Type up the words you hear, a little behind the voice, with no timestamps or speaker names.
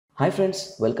Hi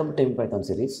friends, welcome to Python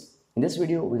series. In this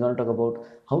video, we're going to talk about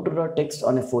how to draw text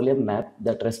on a folium map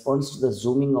that responds to the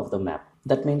zooming of the map.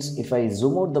 That means if I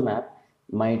zoom out the map,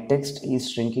 my text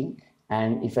is shrinking,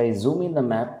 and if I zoom in the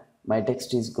map, my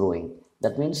text is growing.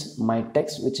 That means my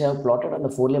text which I have plotted on the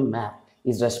folium map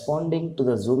is responding to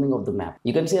the zooming of the map.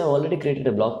 You can see I've already created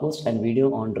a blog post and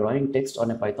video on drawing text on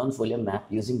a Python folium map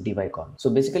using DivIcon. So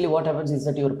basically what happens is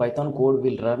that your Python code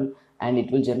will run and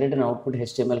it will generate an output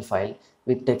HTML file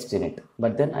with text in it.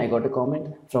 But then I got a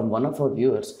comment from one of our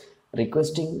viewers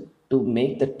requesting to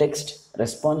make the text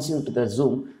responsive to the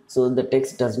zoom so the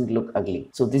text doesn't look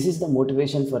ugly. So this is the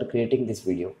motivation for creating this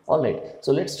video. Alright,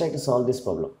 so let's try to solve this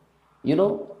problem.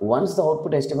 Once the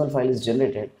output HTML file is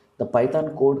generated, the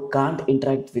Python code can't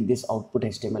interact with this output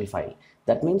HTML file.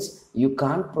 That means you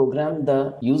can't program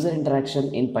the user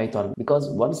interaction in Python because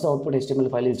once the output HTML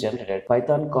file is generated,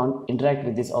 Python can't interact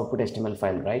with this output HTML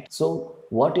file, right? So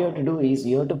what you have to do is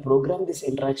you have to program this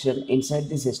interaction inside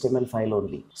this HTML file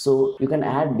only. So you can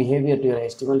add behavior to your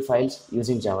HTML files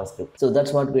using JavaScript. So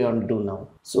that's what we want to do now.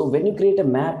 So when you create a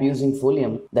map using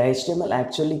Folium, the HTML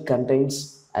actually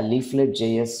contains a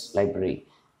leaflet.js library,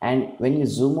 and when you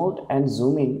zoom out and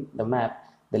zoom in the map,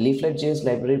 the leaflet.js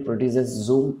library produces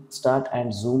zoom start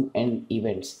and zoom end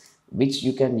events, which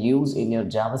you can use in your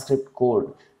JavaScript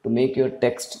code to make your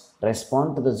text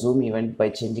respond to the zoom event by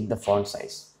changing the font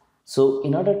size. So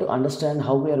in order to understand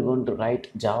how we are going to write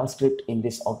JavaScript in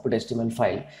this output HTML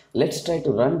file, let's try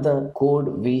to run the code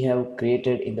we have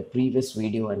created in the previous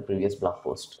video and previous blog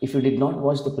post. If you did not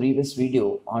watch the previous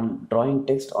video on drawing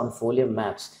text on folium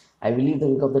maps, I will leave the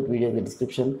link of that video in the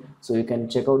description, so you can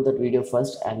check out that video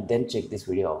first and then check this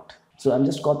video out. So I'm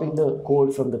just copying the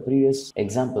code from the previous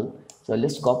example. So I'll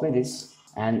just copy this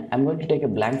and I'm going to take a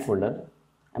blank folder.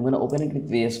 I'm going to open it with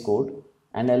VS Code.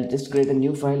 And I'll just create a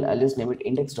new file. I'll just name it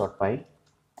index.py,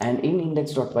 and in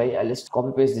index.py I'll just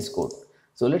copy paste this code.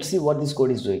 So let's see what this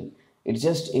code is doing. It's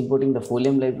just importing the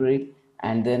folium library,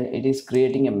 and then it is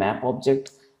creating a map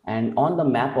object, and on the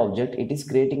map object it is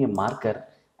creating a marker,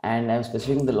 and I'm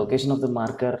specifying the location of the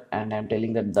marker, and I'm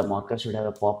telling that the marker should have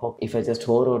a pop-up if I just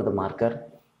hover over the marker,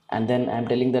 and then I'm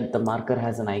telling that the marker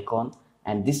has an icon,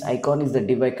 and this icon is the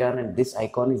div icon, and this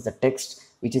icon is the text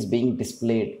which is being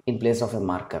displayed in place of a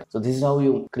marker. So this is how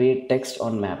you create text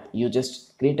on map. You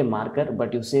just create a marker,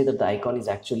 but you say that the icon is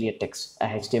actually a text, a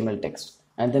HTML text.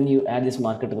 And then you add this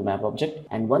marker to the map object.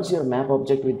 And once your map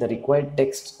object with the required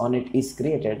text on it is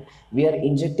created, we are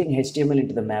injecting HTML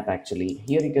into the map actually.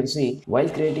 Here you can see, while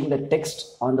creating the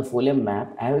text on the folium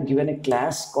map, I have given a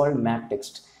class called map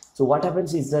text. So what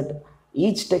happens is that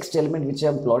each text element which I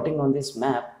am plotting on this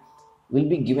map will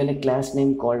be given a class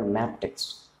name called map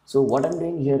text. So what I'm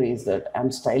doing here is that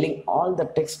I'm styling all the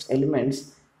text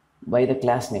elements by the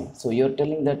class name. So you're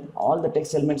telling that all the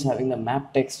text elements having the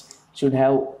map text should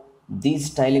have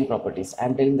these styling properties.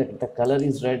 I'm telling that the color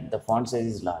is red, the font size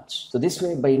is large. So this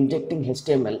way, by injecting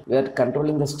HTML, we are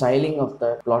controlling the styling of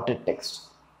the plotted text.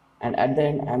 And at the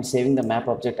end, I'm saving the map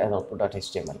object as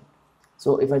output.html.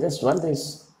 So if I just run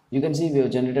this, you can see we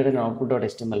have generated an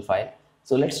output.html file.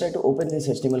 So let's try to open this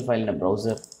HTML file in a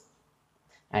browser.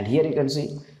 And here you can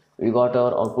see we got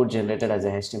our output generated as a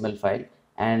HTML file,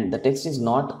 and the text is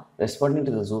not responding to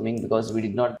the zooming because we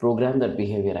did not program that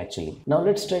behavior actually. Now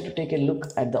let's try to take a look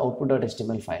at the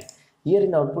output.html file. Here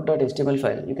in the output.html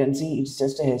file, you can see it's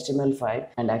just a HTML file,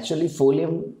 and actually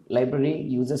Folium library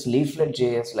uses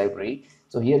leaflet.js library.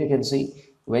 So here you can see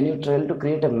when you try to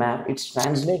create a map, it's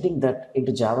translating that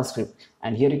into JavaScript,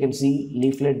 and here you can see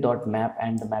leaflet.map,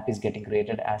 and the map is getting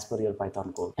created as per your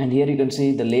Python code. And here you can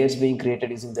see the layers being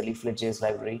created using the leaflet.js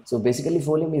library. So basically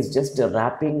Folium is just a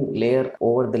wrapping layer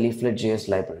over the leaflet.js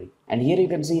library. And here you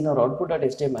can see in our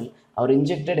output.html, our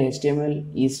injected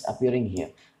HTML is appearing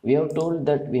here. We have told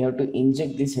that we have to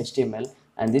inject this HTML,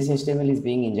 and this HTML is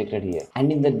being injected here.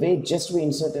 And in that way, just we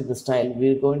inserted the style, we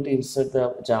are going to insert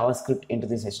the JavaScript into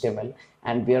this HTML,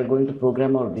 and we are going to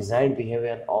program our desired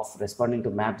behavior of responding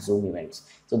to map zoom events.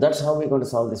 So that's how we're going to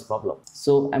solve this problem.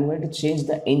 So I'm going to change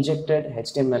the injected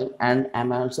HTML, and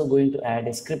I'm also going to add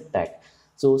a script tag.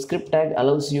 So script tag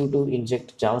allows you to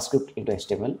inject JavaScript into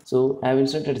HTML. So I've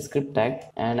inserted a script tag,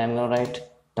 and I'm going to write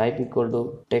type equal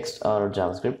to text or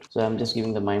JavaScript. So I'm just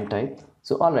giving the MIME type.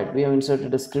 So alright, we have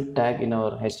inserted a script tag in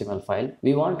our HTML file.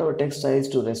 We want our text size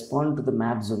to respond to the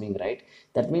map zooming, right?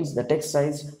 That means the text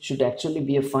size should actually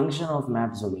be a function of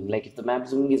map zooming. Like if the map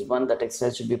zooming is 1, the text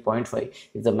size should be 0.5.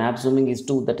 If the map zooming is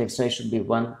 2, the text size should be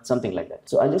 1, something like that.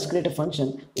 So I'll just create a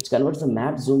function which converts the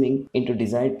map zooming into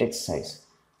desired text size.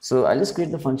 So I'll just create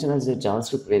the function as a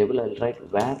JavaScript variable. I'll write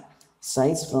var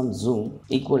size from zoom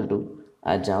equal to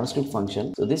a JavaScript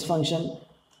function. So this function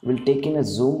will take in a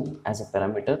zoom as a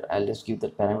parameter. I'll just give the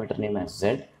parameter name as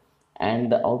Z,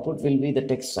 and the output will be the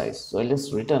text size. So I'll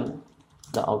just return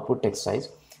the output text size.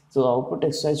 So output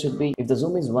text size should be, if the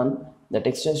zoom is 1, the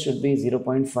text size should be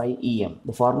 0.5 em.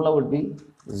 The formula would be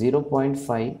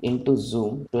 0.5 into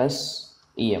zoom plus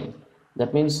em.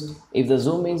 That means if the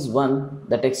zoom is 1,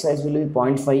 the text size will be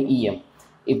 0.5 em.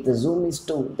 If the zoom is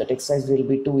 2, the text size will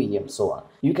be 2 em, so on.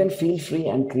 You can feel free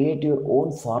and create your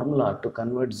own formula to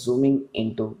convert zooming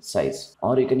into size.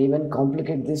 Or you can even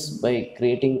complicate this by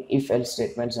creating if-else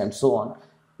statements and so on.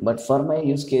 But for my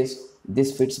use case,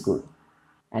 this fits good.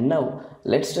 And now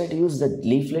let's try to use the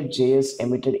leaflet.js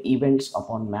emitted events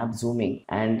upon map zooming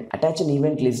and attach an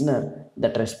event listener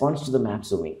that responds to the map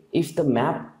zooming. If the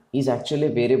map is actually a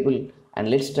variable, and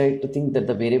let's try to think that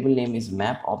the variable name is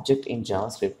map object in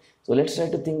JavaScript. So let's try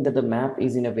to think that the map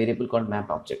is in a variable called map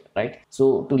object, right?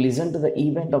 So to listen to the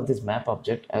event of this map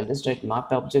object, I'll just write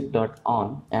map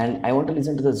object.on, and I want to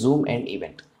listen to the zoom end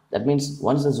event. That means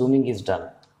once the zooming is done,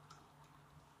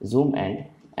 zoom end,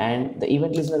 and the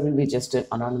event listener will be just an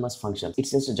anonymous function.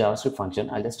 It's just a JavaScript function.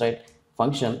 I'll just write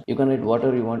function. You can write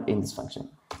whatever you want in this function.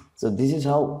 So this is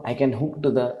how I can hook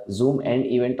to the zoom end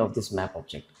event of this map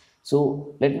object.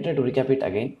 So let me try to recap it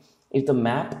again. If the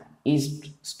map is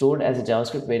stored as a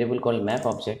JavaScript variable called map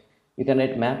object, you can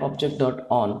write map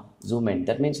object.on zoom end.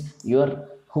 That means you are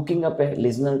hooking up a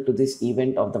listener to this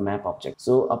event of the map object.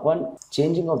 So upon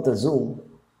changing of the zoom,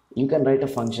 you can write a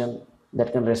function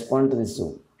that can respond to this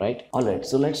zoom, right? Alright,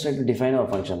 so let's try to define our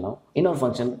function now. In our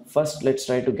function, first let's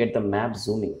try to get the map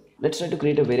zooming. Let's try to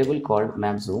create a variable called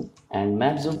map zoom, and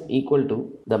map zoom equal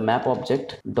to the map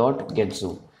object dot get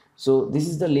zoom. So this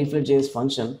is the leaflet.js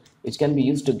function which can be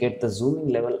used to get the zooming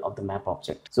level of the map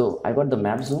object. So I got the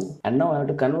map zoom, and now I have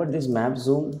to convert this map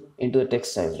zoom into a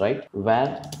text size, right?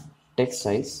 Where text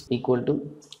size equal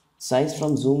to size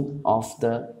from zoom of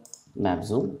the map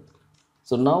zoom.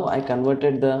 So now I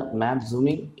converted the map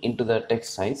zooming into the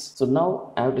text size. So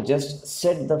now I have to just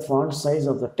set the font size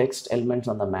of the text elements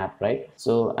on the map, right?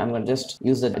 So I'm going to just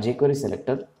use the jQuery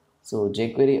selector. So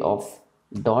jQuery of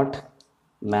dot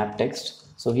map text.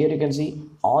 So here you can see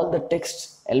all the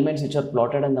text elements which are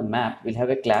plotted on the map will have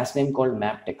a class name called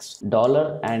map text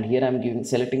dollar, and here I'm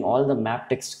selecting all the map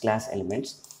text class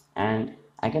elements, and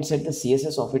I can set the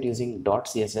CSS of it using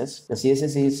 .css. The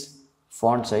CSS is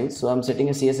font size, so I'm setting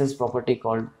a CSS property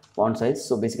called font size.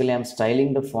 So basically I'm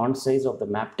styling the font size of the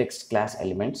map text class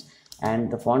elements, and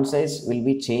the font size will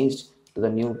be changed to the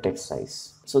new text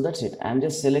size. So that's it. I'm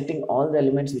just selecting all the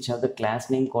elements which have the class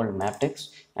name called map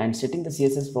text and setting the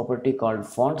CSS property called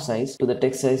font size to the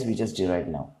text size we just derived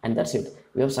now. And that's it.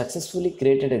 We have successfully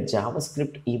created a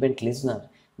JavaScript event listener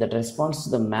that responds to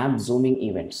the map zooming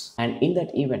events, and in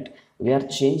that event we are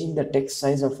changing the text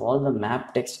size of all the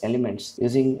map text elements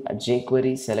using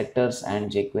jQuery selectors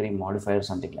and jQuery modifier,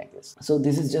 something like this. So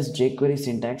this is just jQuery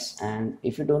syntax, and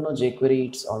if you don't know jQuery,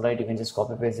 it's alright, you can just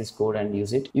copy paste this code and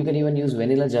use it. You can even use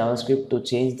vanilla JavaScript to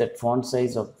change that font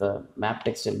size of the map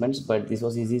text elements, but this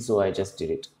was easy, so I just did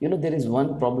it. There is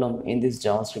one problem in this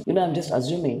JavaScript. I'm just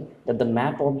assuming that the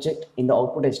map object in the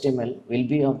output HTML will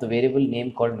be of the variable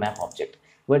name called map object,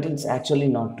 but it's actually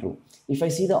not true. If I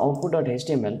see the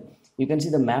output.html, you can see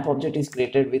the map object is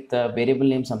created with a variable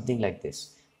name something like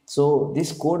this. So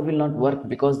this code will not work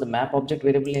because the map object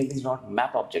variable name is not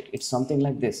map object, it's something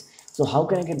like this. So how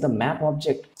can I get the map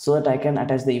object so that I can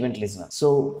attach the event listener?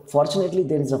 So fortunately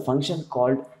there is a function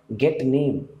called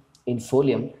getName in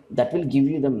folium that will give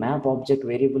you the map object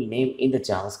variable name in the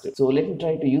JavaScript. So let me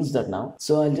try to use that now.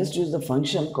 So I'll just use the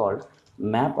function called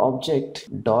map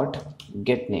object dot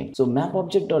get name. So map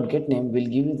object dot get name will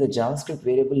give you the JavaScript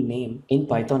variable name in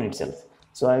Python itself.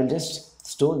 So I will just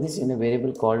store this in a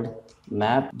variable called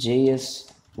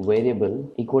map.js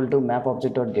variable equal to map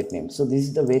object dot get name. So this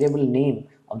is the variable name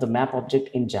of the map object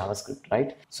in JavaScript,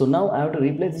 right? So now I have to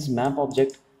replace this map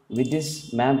object with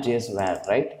this map.js var,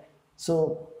 right?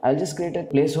 So I'll just create a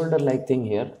placeholder like thing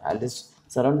here. I'll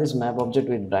just surround this map object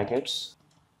with brackets,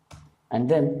 and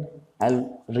then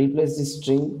I'll replace this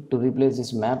string to replace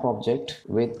this map object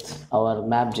with our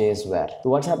map.js var. So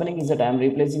what's happening is that I'm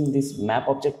replacing this map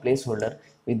object placeholder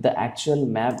with the actual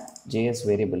map.js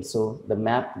variable. So the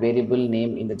map variable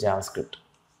name in the JavaScript.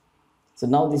 So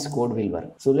now this code will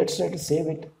work. So let's try to save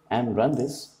it and run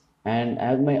this. And I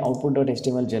have my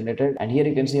output.html generated, and here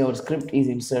you can see our script is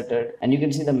inserted, and you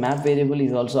can see the map variable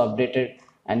is also updated,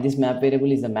 and this map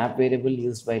variable is the map variable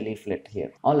used by leaflet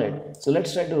here. Alright, so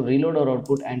let's try to reload our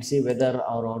output and see whether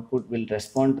our output will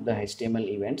respond to the HTML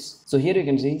events. So here you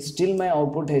can see still my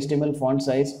output HTML font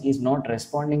size is not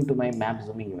responding to my map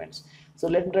zooming events. So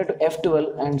let me try to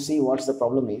F12 and see what's the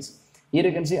problem is. Here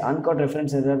you can see uncaught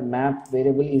reference error, map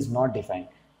variable is not defined.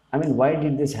 I mean, why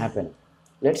did this happen?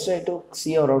 Let's try to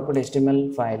see our output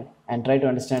HTML file and try to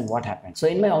understand what happened. So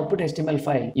in my output HTML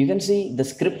file, you can see the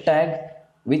script tag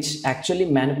which actually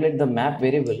manipulate the map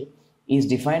variable is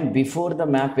defined before the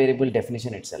map variable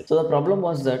definition itself. So the problem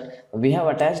was that we have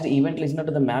attached the event listener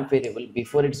to the map variable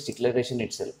before its declaration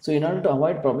itself. So in order to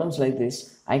avoid problems like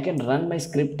this, I can run my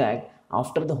script tag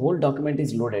after the whole document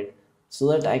is loaded,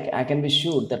 so that I can be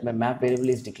sure that my map variable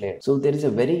is declared. So there is a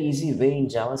very easy way in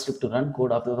JavaScript to run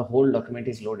code after the whole document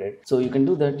is loaded. So you can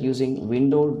do that using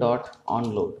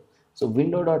window.onload. So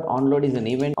window.onload is an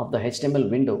event of the HTML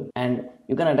window, and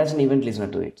you can attach an event listener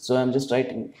to it. So I'm just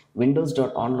writing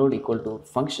windows.onload equal to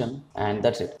function, and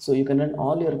that's it. So you can run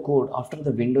all your code after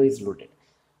the window is loaded.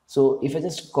 So if I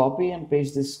just copy and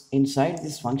paste this inside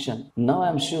this function, now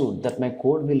I'm sure that my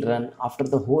code will run after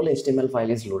the whole HTML file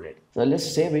is loaded. So let's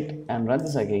save it and run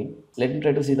this again. Let me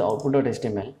try to see the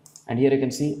output.html. And here you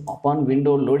can see upon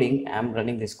window loading, I'm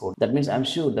running this code. That means I'm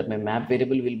sure that my map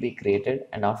variable will be created,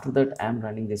 and after that I'm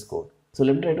running this code. So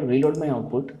let me try to reload my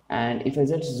output. And if I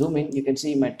just zoom in, you can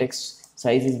see my text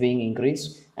size is being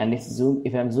increased. And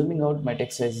if I'm zooming out, my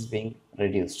text size is being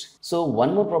reduced. So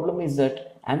one more problem is that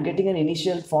I'm getting an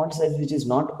initial font size which is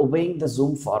not obeying the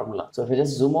zoom formula. So if I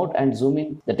just zoom out and zoom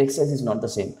in, the text size is not the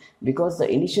same, because the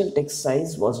initial text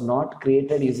size was not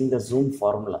created using the zoom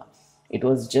formula. It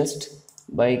was just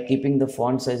by keeping the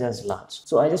font size as large.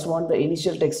 So I just want the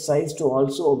initial text size to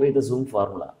also obey the zoom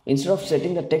formula. Instead of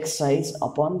setting the text size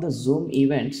upon the zoom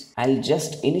events, I'll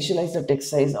just initialize the text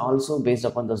size also based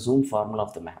upon the zoom formula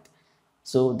of the map.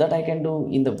 So that I can do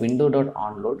in the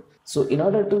window.onload. So in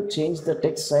order to change the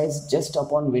text size just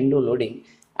upon window loading,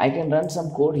 I can run some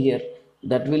code here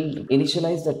that will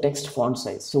initialize the text font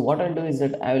size. So what I'll do is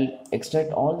that I will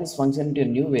extract all this function into a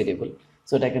new variable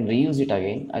so that I can reuse it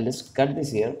again. I'll just cut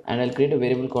this here and I'll create a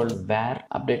variable called var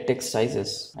update text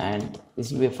sizes, and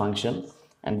this will be a function,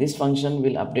 and this function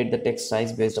will update the text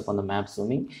size based upon the map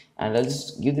zooming, and I'll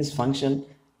just give this function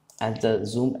as the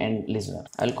zoom end listener.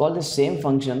 I'll call the same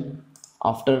function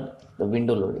after the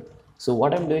window loading. So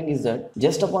what I'm doing is that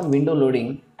just upon window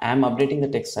loading, I'm updating the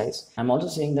text size. I'm also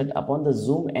saying that upon the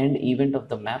zoom end event of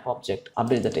the map object,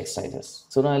 update the text sizes.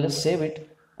 So now I'll just save it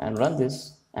and run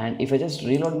this. And if I just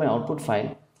reload my output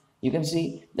file, you can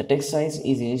see the text size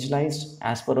is initialized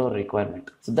as per our requirement.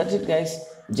 So that's it, guys.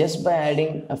 Just by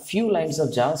adding a few lines of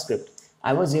JavaScript,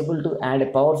 I was able to add a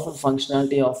powerful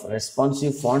functionality of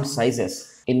responsive font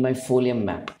sizes in my folium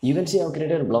map. You can see I've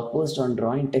created a blog post on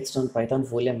drawing text on Python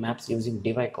folium maps using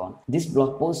DivIcon. This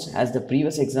blog post has the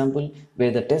previous example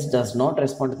where the text does not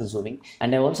respond to the zooming,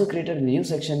 and I've also created a new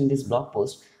section in this blog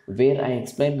post where I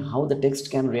explain how the text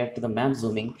can react to the map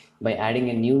zooming by adding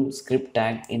a new script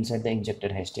tag inside the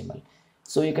injected HTML.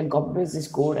 So you can copy paste this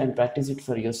code and practice it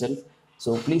for yourself.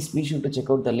 So please be sure to check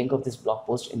out the link of this blog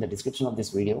post in the description of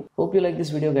this video. Hope you like this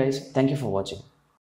video, guys. Thank you for watching.